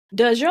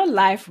Does your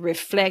life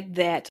reflect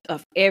that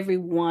of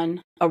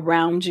everyone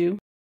around you?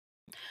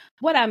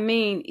 What I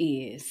mean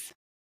is,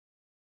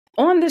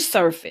 on the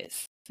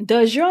surface,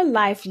 does your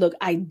life look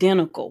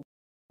identical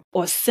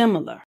or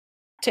similar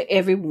to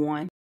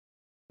everyone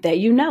that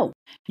you know?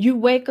 You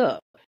wake up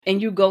and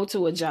you go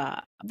to a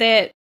job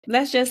that,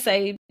 let's just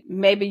say,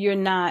 maybe you're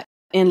not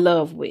in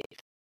love with,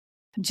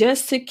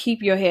 just to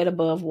keep your head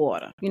above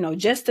water,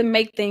 just to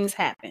make things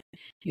happen.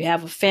 You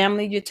have a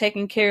family you're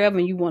taking care of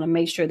and you want to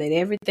make sure that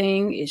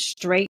everything is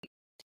straight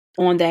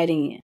on that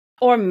end.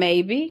 Or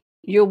maybe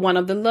you're one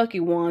of the lucky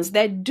ones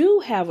that do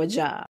have a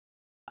job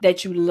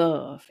that you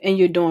love and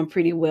you're doing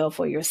pretty well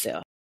for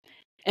yourself.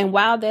 And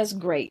while that's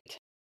great,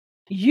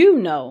 you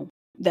know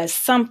that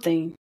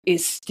something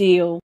is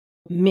still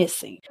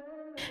missing.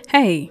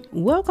 Hey,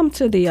 welcome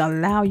to the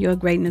Allow Your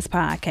Greatness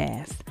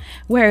podcast,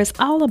 where it's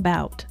all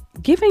about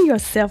giving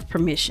yourself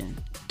permission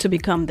to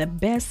become the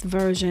best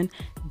version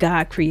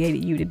God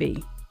created you to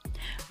be,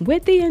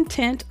 with the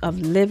intent of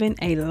living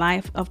a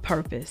life of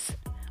purpose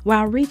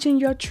while reaching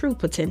your true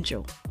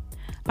potential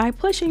by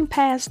pushing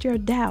past your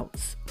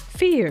doubts,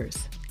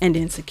 fears, and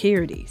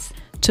insecurities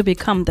to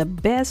become the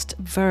best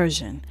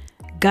version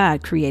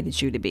God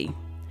created you to be.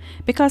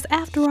 Because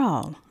after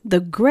all,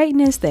 the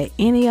greatness that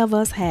any of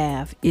us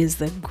have is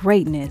the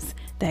greatness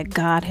that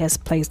God has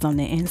placed on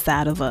the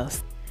inside of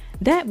us.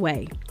 That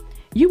way,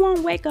 you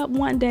won't wake up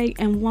one day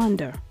and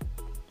wonder,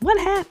 what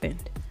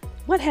happened?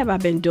 What have I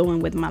been doing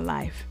with my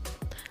life?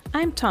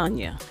 I'm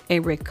Tanya, a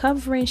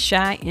recovering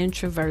shy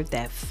introvert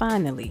that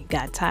finally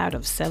got tired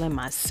of selling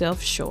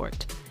myself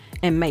short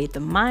and made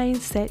the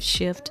mindset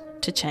shift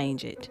to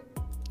change it.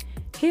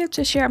 Here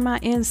to share my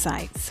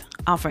insights,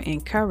 offer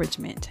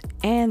encouragement,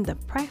 and the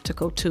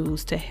practical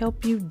tools to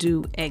help you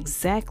do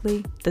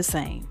exactly the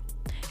same.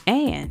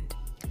 And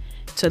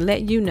to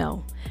let you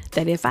know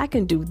that if I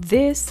can do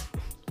this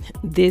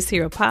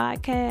here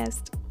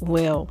podcast,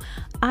 well,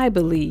 I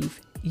believe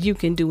you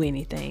can do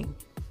anything.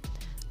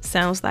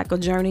 Sounds like a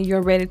journey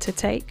you're ready to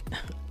take?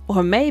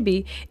 Or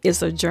maybe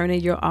it's a journey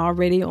you're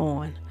already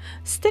on.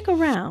 Stick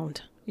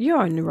around.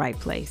 You're in the right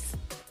place.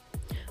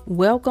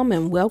 Welcome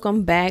and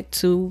welcome back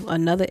to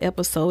another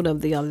episode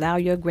of the Allow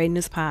Your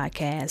Greatness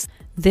podcast.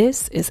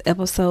 This is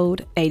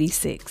episode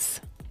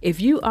 86. If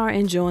you are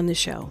enjoying the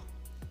show,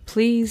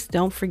 please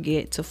don't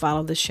forget to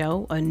follow the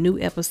show. A new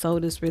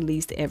episode is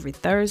released every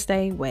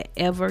Thursday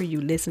wherever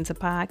you listen to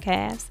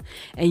podcasts.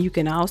 And you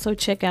can also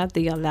check out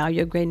the Allow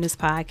Your Greatness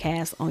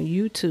podcast on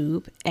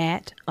YouTube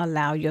at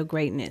Allow Your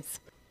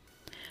Greatness.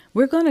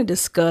 We're going to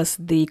discuss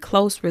the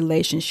close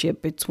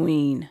relationship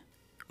between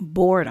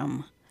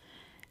boredom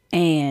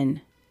and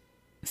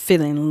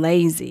feeling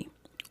lazy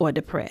or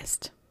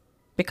depressed,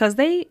 because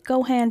they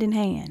go hand in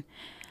hand.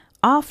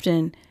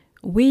 Often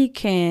we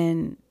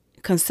can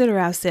consider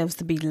ourselves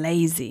to be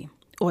lazy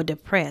or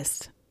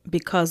depressed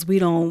because we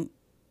don't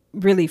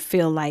really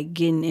feel like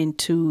getting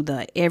into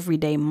the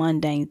everyday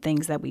mundane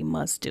things that we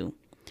must do.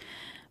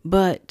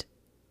 But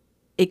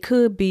it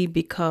could be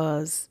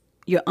because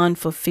you're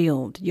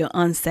unfulfilled, you're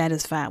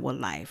unsatisfied with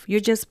life. You're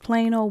just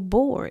plain old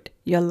bored.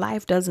 Your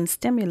life doesn't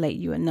stimulate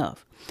you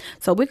enough.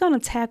 So we're going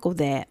to tackle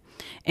that,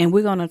 and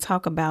we're going to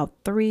talk about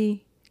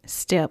 3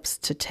 steps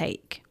to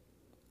take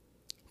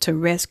to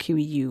rescue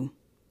you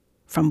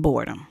from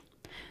boredom.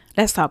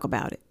 Let's talk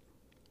about it.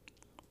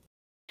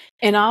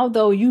 And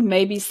although you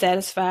may be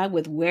satisfied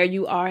with where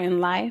you are in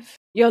life,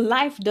 your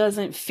life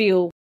doesn't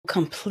feel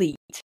complete.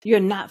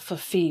 You're not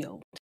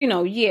fulfilled. We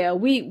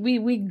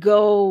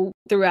go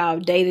through our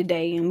day to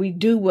day and we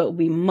do what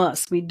we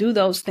must. We do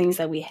those things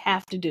that we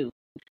have to do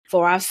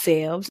for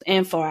ourselves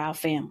and for our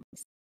families.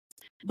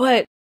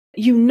 But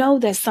you know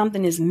that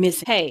something is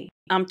missing. Hey,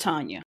 I'm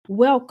Tanya.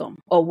 Welcome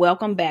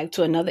back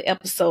to another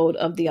episode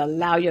of the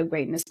Allow Your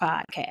Greatness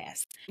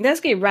podcast. Let's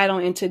get right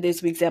on into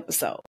this week's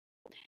episode.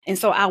 And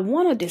so I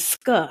want to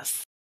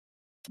discuss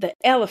the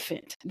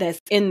elephant that's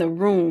in the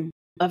room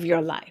of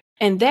your life.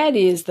 And that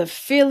is the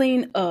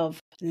feeling of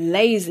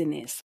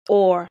laziness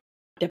or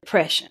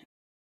depression.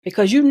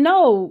 Because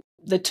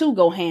the two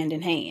go hand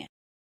in hand.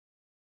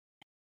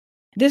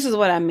 This is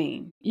what I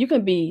mean. You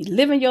can be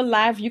living your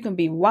life. You can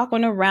be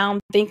walking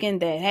around thinking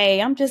that,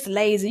 hey, I'm just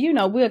lazy.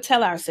 We'll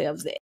tell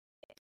ourselves that.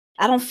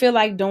 I don't feel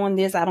like doing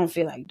this. I don't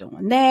feel like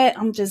doing that.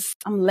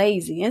 I'm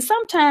lazy. And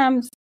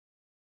sometimes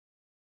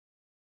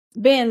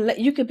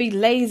you could be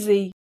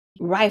lazy,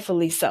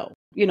 rightfully so.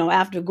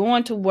 After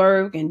going to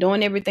work and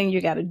doing everything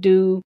you got to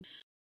do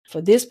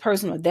for this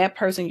person or that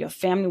person, your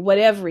family,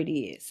 whatever it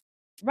is,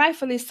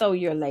 rightfully so,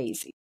 you're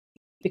lazy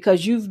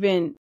because you've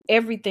been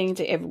everything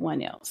to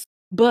everyone else.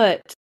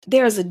 But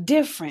there's a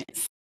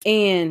difference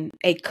in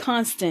a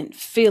constant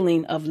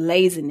feeling of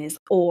laziness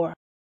or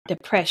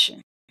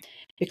depression,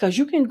 because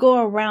you can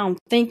go around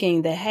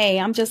thinking that, hey,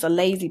 I'm just a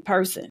lazy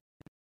person,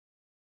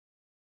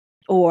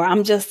 or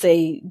I'm just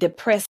a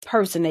depressed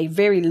person, a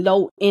very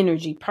low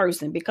energy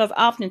person, because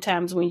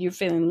oftentimes when you're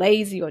feeling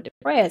lazy or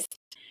depressed,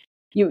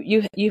 you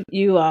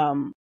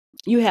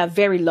have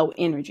very low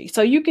energy.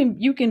 So you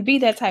can be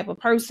that type of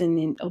person,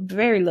 and a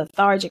very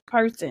lethargic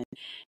person,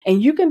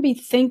 and you can be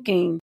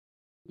thinking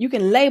You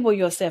can label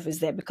yourself as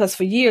that, because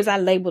for years I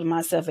labeled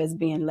myself as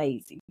being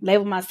lazy,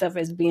 labeled myself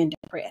as being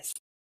depressed,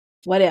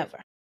 whatever.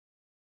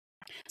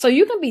 So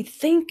you can be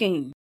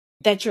thinking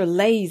that you're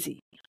lazy,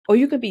 or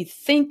you could be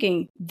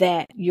thinking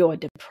that you're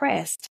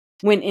depressed,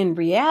 when in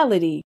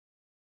reality,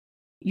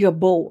 you're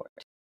bored.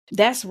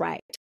 That's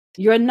right.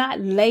 You're not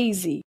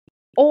lazy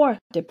or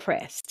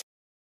depressed.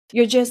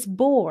 You're just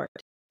bored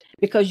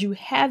because you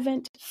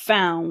haven't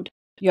found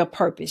your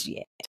purpose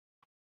yet.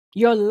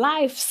 Your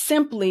life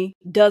simply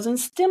doesn't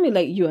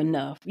stimulate you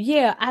enough.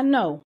 Yeah, I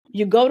know.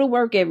 You go to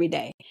work every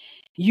day.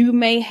 You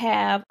may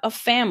have a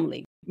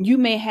family. You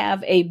may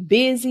have a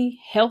busy,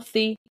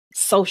 healthy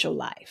social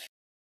life,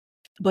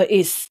 but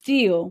it's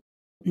still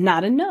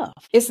not enough.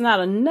 It's not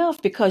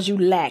enough because you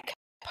lack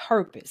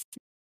purpose.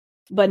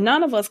 But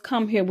none of us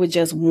come here with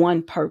just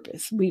one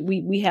purpose.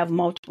 We have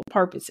multiple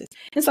purposes.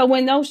 And so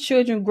when those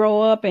children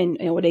grow up and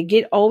when they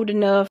get old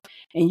enough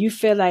and you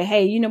feel like,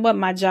 hey, you know what,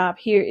 my job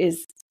here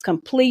is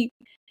complete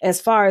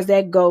as far as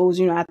that goes.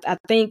 You know, I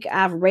think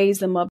I've raised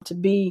them up to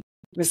be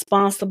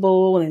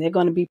responsible and they're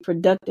going to be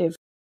productive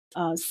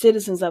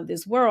citizens of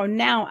this world.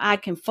 Now I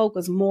can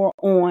focus more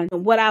on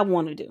what I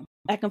want to do.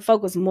 I can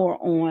focus more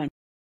on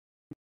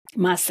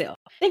myself.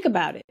 Think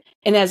about it.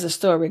 And as the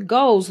story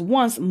goes,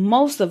 once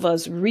most of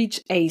us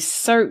reach a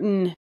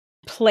certain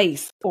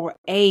place or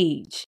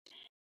age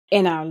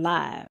in our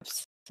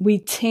lives, we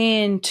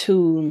tend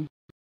to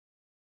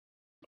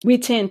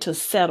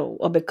settle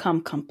or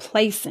become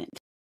complacent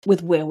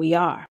with where we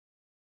are.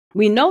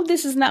 We know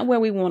this is not where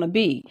we want to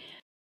be.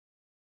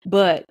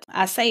 But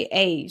I say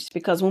age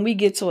because when we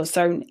get to a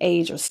certain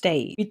age or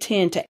stage, we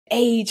tend to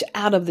age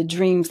out of the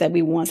dreams that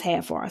we once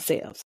had for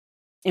ourselves.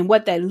 And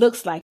what that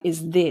looks like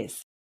is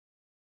this.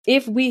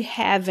 If we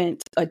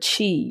haven't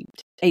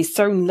achieved a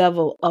certain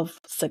level of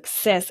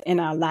success in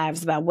our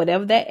lives by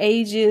whatever that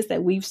age is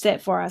that we've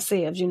set for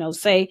ourselves, you know,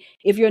 say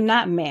if you're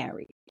not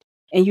married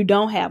and you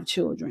don't have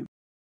children.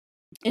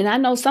 And I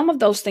know some of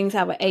those things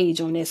have an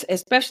age on this,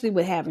 especially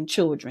with having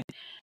children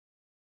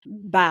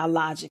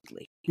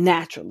biologically,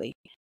 naturally.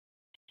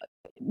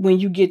 When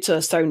you get to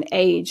a certain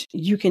age,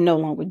 you can no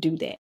longer do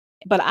that.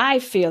 But I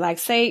feel like,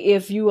 say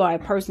if you are a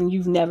person,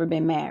 you've never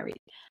been married,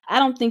 I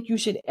don't think you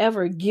should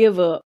ever give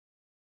up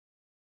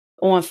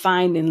on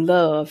finding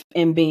love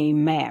and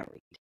being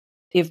married,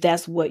 if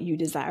that's what you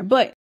desire.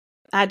 But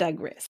I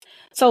digress.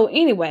 So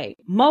anyway,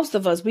 most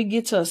of us, we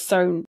get to a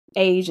certain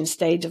age and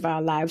stage of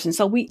our lives. And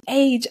so we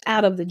age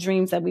out of the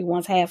dreams that we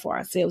once had for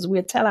ourselves.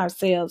 We'll tell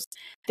ourselves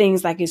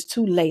things like it's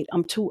too late,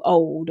 I'm too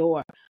old,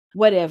 or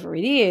whatever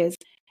it is.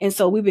 And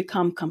so we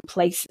become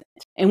complacent.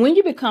 And when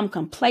you become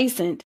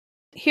complacent,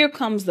 here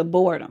comes the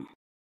boredom.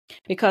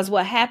 Because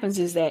what happens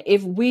is that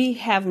if we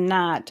have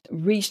not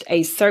reached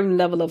a certain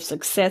level of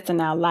success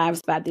in our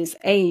lives by this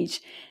age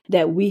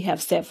that we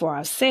have set for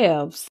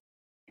ourselves,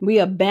 we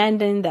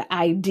abandon the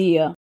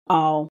idea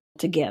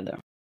altogether,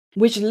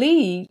 which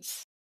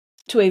leads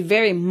to a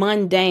very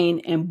mundane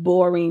and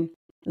boring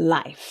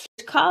life.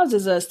 It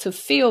causes us to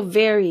feel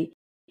very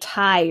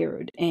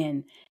tired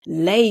and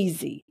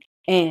lazy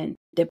and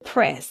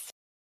depressed.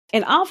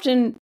 And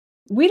often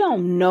we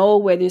don't know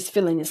where this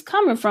feeling is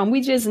coming from.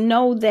 We just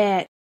know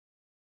that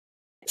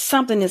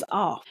something is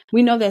off.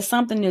 We know that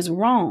something is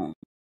wrong.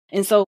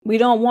 And so we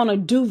don't want to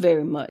do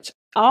very much,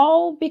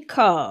 all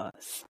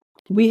because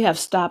we have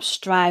stopped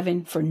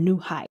striving for new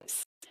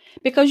heights.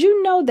 Because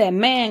you know that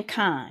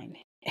mankind,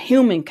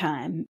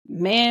 humankind,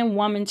 man,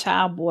 woman,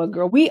 child, boy,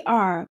 girl, we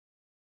are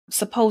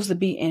supposed to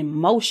be in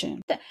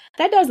motion.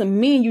 That doesn't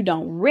mean you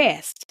don't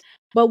rest,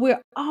 but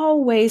we're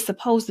always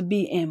supposed to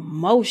be in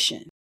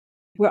motion.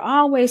 We're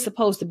always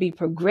supposed to be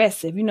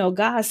progressive. You know,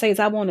 God says,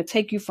 I want to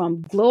take you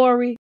from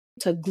glory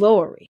to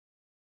glory.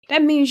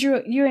 That means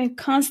you're in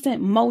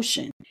constant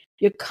motion.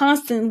 You're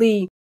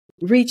constantly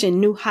reaching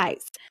new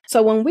heights.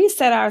 So when we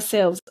set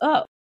ourselves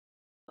up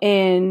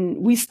and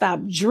we stop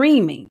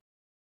dreaming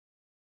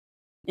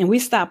and we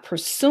stop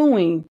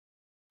pursuing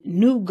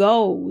new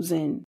goals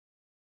and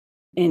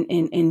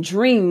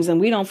dreams, and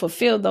we don't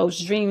fulfill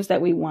those dreams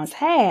that we once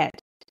had,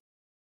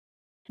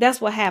 that's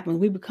what happens.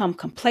 We become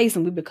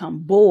complacent. We become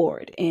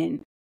bored,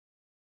 and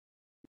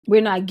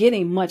we're not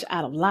getting much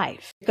out of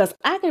life. Because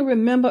I can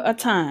remember a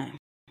time,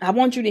 I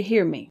want you to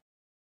hear me,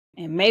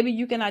 and maybe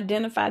you can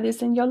identify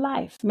this in your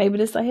life. Maybe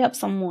this will help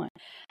someone.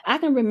 I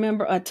can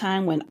remember a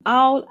time when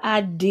all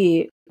I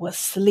did was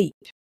sleep.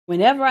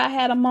 Whenever I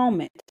had a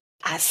moment,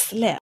 I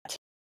slept.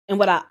 And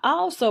what I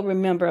also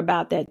remember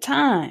about that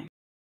time,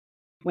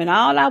 when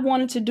all I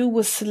wanted to do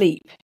was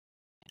sleep,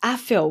 I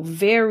felt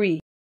very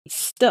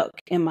stuck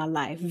in my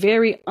life,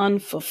 very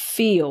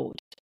unfulfilled,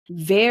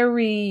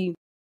 very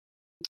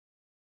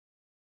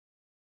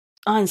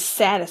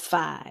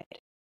unsatisfied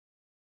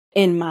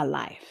in my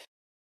life,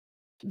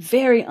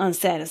 very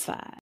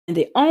unsatisfied. And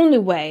the only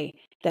way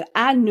that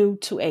I knew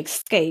to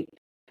escape,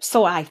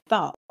 so I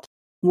thought,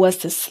 was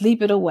to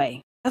sleep it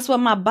away. That's what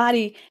my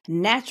body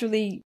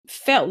naturally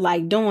felt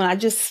like doing.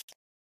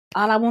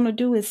 All I want to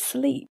do is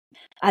sleep.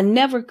 I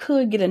never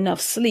could get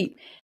enough sleep.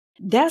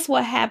 That's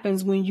what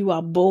happens when you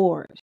are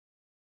bored.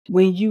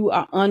 when you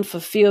are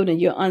unfulfilled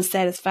and you're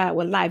unsatisfied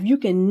with life. You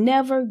can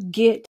never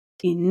get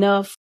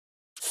enough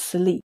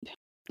sleep.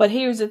 But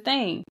here's the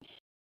thing.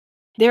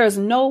 There is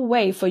no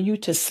way for you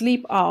to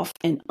sleep off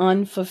an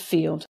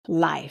unfulfilled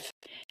life,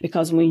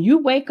 because when you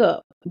wake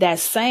up, that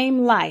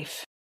same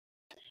life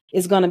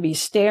is going to be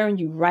staring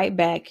you right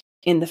back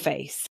in the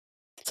face.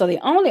 So the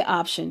only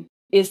option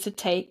is to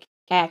take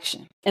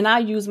action. And I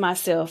use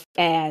myself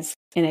as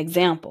an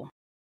example.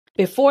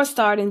 Before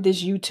starting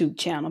this YouTube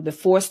channel,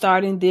 before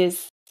starting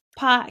this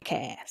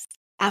podcast,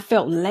 I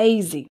felt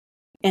lazy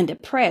and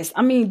depressed.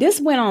 I mean, this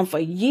went on for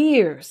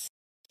years,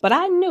 but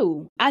I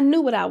knew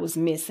what I was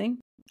missing.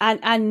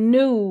 I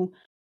knew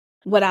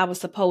what I was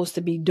supposed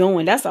to be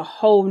doing. That's a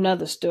whole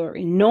nother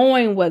story.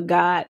 Knowing what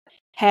God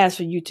has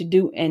for you to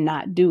do and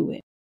not do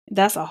it.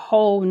 That's a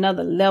whole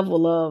nother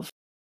level of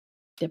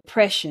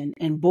depression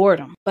and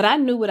boredom. But I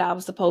knew what I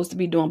was supposed to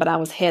be doing, but I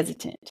was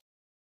hesitant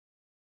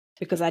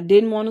because I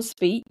didn't want to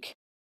speak.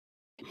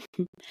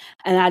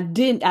 And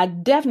I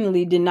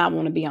definitely did not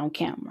want to be on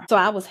camera. So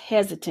I was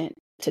hesitant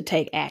to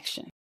take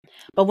action.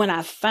 But when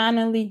I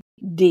finally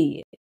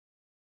did,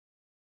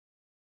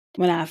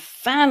 when I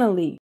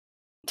finally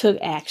took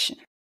action,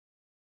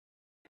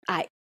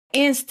 I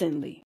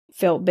instantly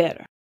felt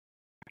better.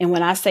 And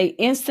when I say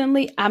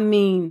instantly, I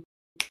mean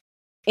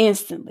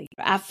instantly.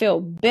 I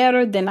felt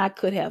better than I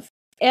could have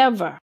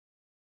ever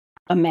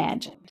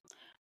imagined.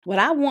 What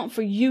I want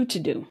for you to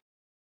do,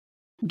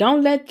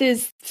 don't let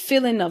this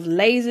feeling of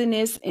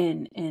laziness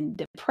and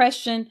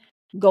depression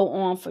go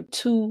on for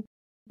too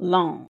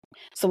long.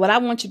 So what I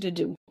want you to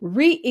do,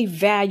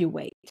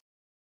 reevaluate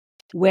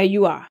where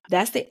you are.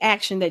 That's the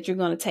action that you're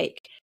going to take.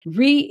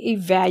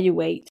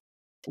 Reevaluate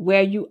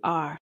where you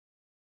are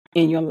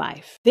in your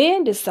life.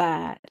 Then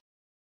decide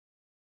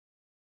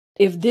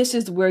if this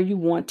is where you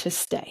want to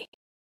stay.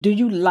 Do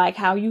you like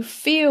how you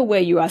feel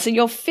where you are? So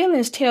your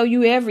feelings tell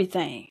you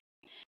everything.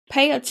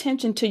 Pay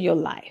attention to your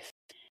life.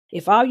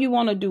 If all you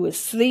want to do is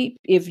sleep,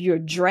 if you're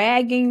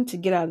dragging to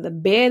get out of the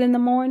bed in the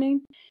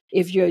morning,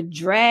 if you're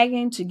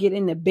dragging to get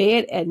in the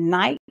bed at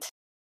night,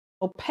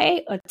 so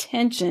pay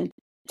attention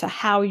to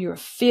how you're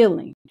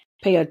feeling.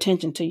 Pay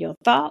attention to your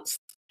thoughts.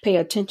 Pay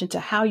attention to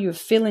how you're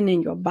feeling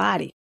in your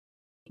body.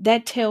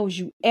 That tells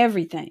you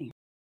everything.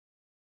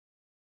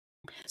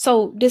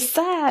 So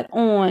decide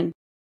on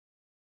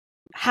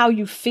how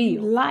you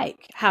feel,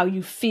 like how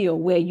you feel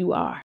where you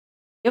are.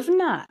 If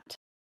not,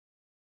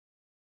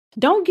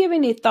 don't give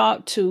any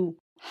thought to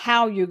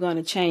how you're going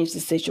to change the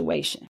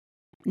situation.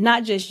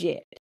 Not just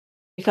yet.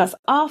 Because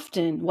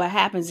often what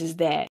happens is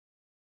that,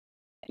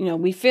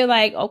 we feel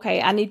like,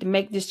 okay, I need to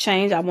make this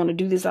change. I want to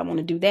do this. I want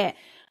to do that.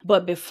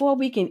 But before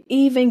we can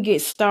even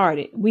get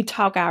started, we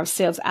talk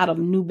ourselves out of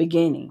new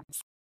beginnings.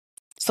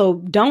 So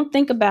don't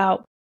think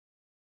about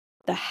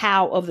the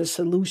how of the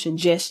solution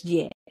just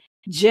yet.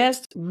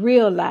 Just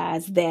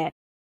realize that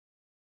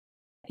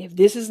if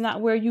this is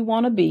not where you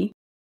want to be,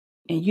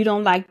 and you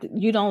don't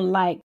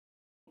like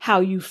how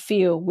you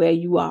feel where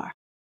you are,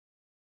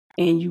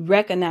 and you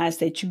recognize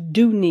that you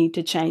do need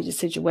to change the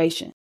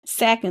situation.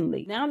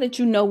 Secondly, now that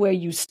you know where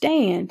you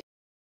stand,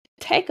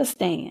 take a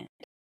stand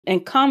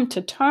and come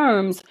to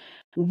terms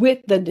with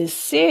the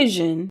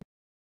decision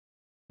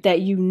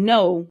that you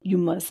know you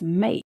must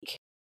make,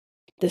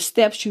 the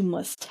steps you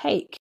must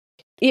take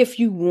if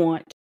you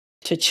want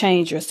to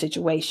change your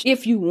situation,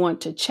 if you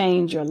want to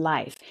change your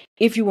life,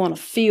 if you want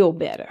to feel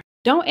better.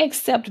 Don't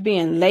accept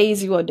being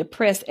lazy or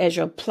depressed as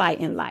your plight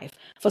in life.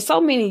 For so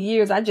many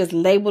years, I just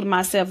labeled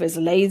myself as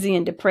lazy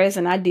and depressed,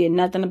 and I did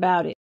nothing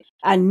about it.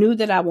 I knew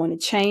that I wanted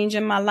change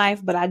in my life,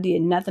 but I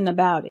did nothing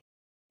about it.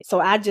 So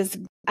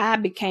I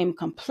became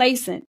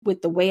complacent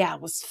with the way I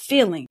was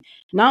feeling.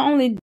 Not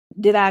only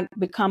did I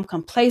become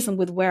complacent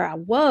with where I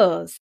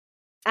was,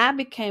 I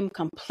became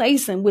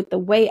complacent with the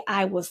way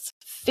I was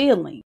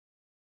feeling.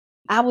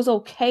 I was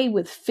okay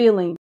with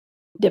feeling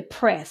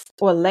depressed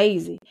or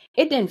lazy.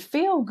 It didn't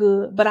feel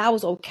good, but I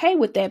was okay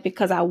with that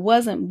because I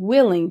wasn't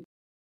willing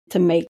to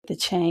make the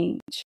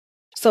change.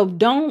 So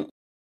don't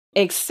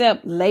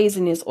accept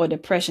laziness or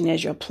depression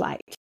as your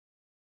plight.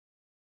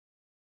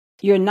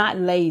 You're not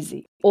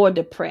lazy or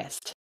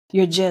depressed.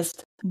 You're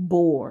just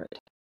bored.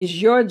 It's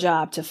your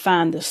job to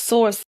find the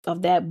source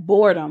of that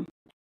boredom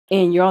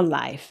in your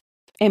life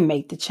and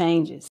make the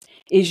changes.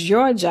 It's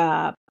your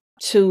job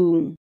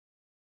to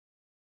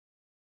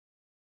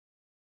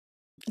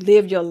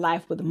live your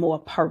life with more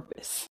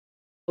purpose.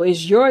 So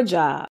it's your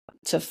job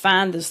to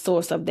find the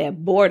source of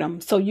that boredom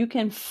so you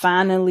can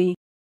finally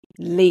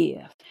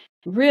live.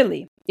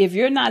 Really, if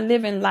you're not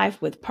living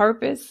life with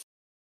purpose,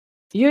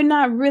 you're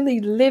not really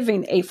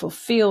living a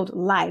fulfilled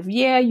life.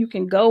 Yeah, you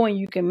can go and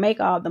you can make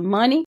all the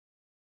money,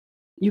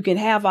 you can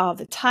have all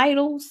the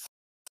titles,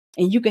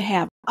 and you can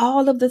have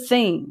all of the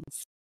things.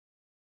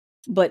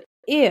 But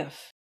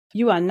if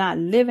you are not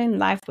living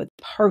life with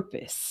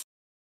purpose,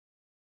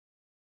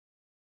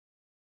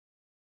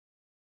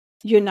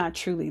 you're not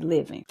truly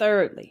living.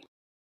 Thirdly,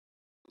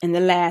 and the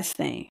last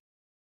thing,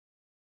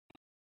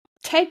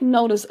 Take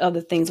notice of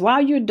the things.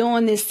 While you're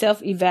doing this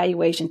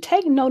self-evaluation,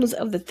 take notice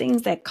of the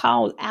things that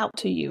call out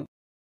to you.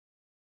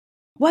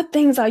 What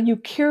things are you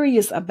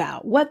curious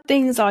about? What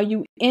things are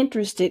you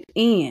interested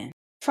in?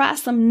 Try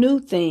some new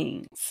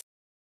things.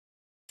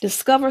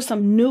 Discover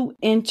some new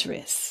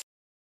interests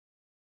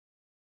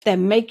that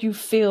make you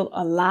feel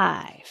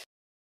alive.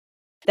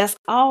 That's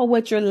all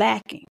what you're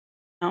lacking.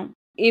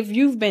 If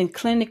you've been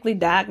clinically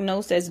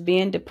diagnosed as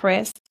being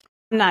depressed,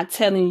 I'm not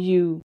telling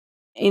you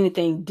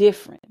anything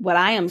different. What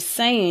I am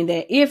saying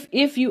that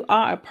if you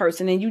are a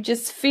person and you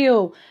just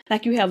feel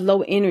like you have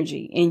low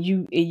energy and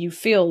you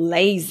feel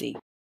lazy,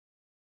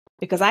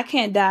 because I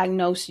can't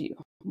diagnose you.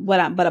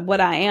 But what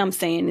I am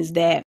saying is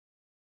that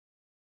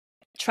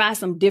try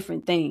some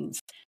different things.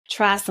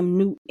 Try some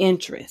new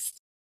interests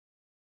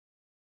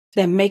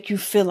that make you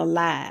feel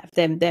alive,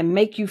 that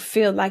make you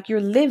feel like you're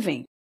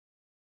living.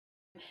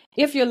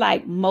 If you're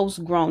like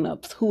most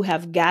grown-ups who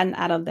have gotten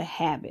out of the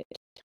habit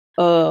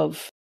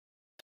of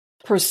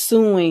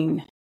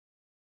pursuing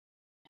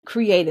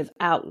creative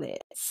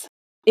outlets,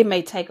 it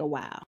may take a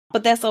while,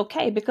 but that's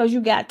okay because you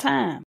got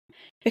time.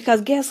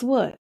 Because guess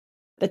what?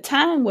 The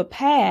time will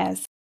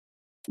pass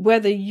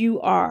whether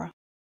you are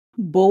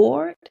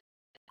bored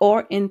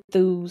or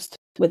enthused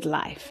with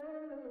life.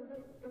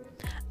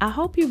 I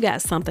hope you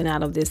got something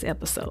out of this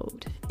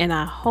episode, and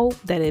I hope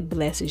that it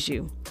blesses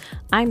you.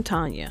 I'm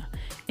Tanya,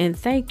 and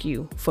thank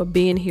you for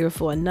being here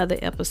for another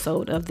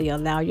episode of the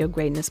Allow Your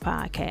Greatness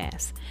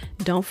podcast.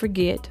 Don't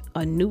forget,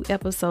 a new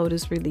episode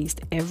is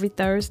released every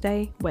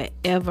Thursday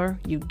wherever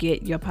you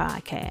get your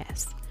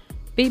podcasts.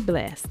 Be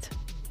blessed,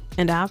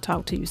 and I'll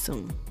talk to you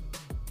soon.